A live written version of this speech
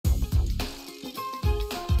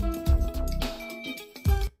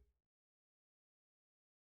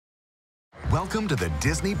Welcome to the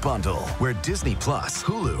Disney Bundle, where Disney Plus,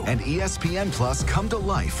 Hulu, and ESPN Plus come to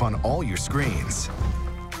life on all your screens.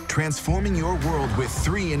 Transforming your world with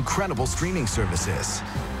 3 incredible streaming services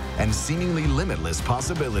and seemingly limitless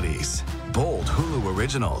possibilities. Bold Hulu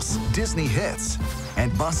originals, Disney hits,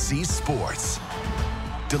 and must-see sports.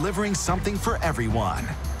 Delivering something for everyone.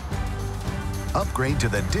 Upgrade to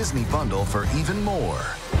the Disney Bundle for even more.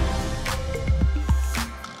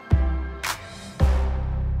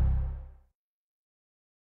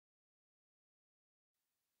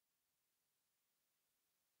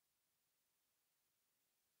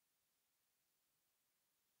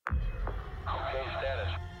 Okay,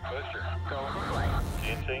 status. Booster. Go.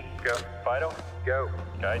 GNC. Go. Fido. Go.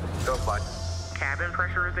 Guide. Go, Flight. Cabin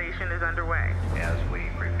pressurization is underway. As we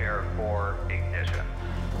prepare for ignition.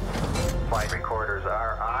 Flight recorders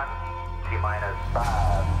are on. T-minus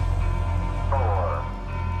 5, 4,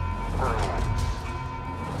 3,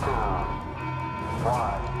 2,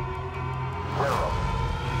 1, 0.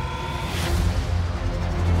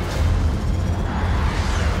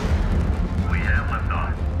 We have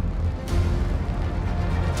liftoff.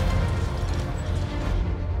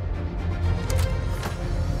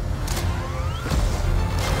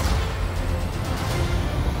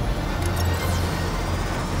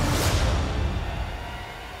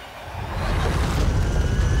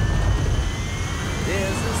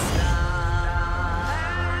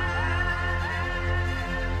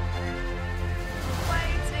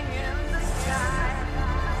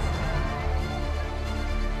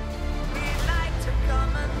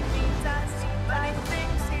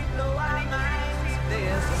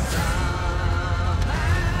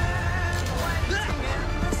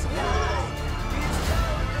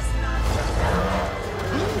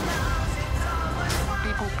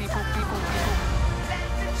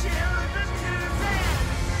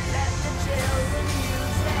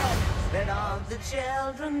 The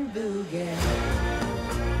children boogie.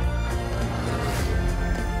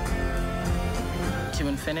 To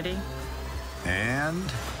infinity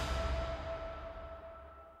And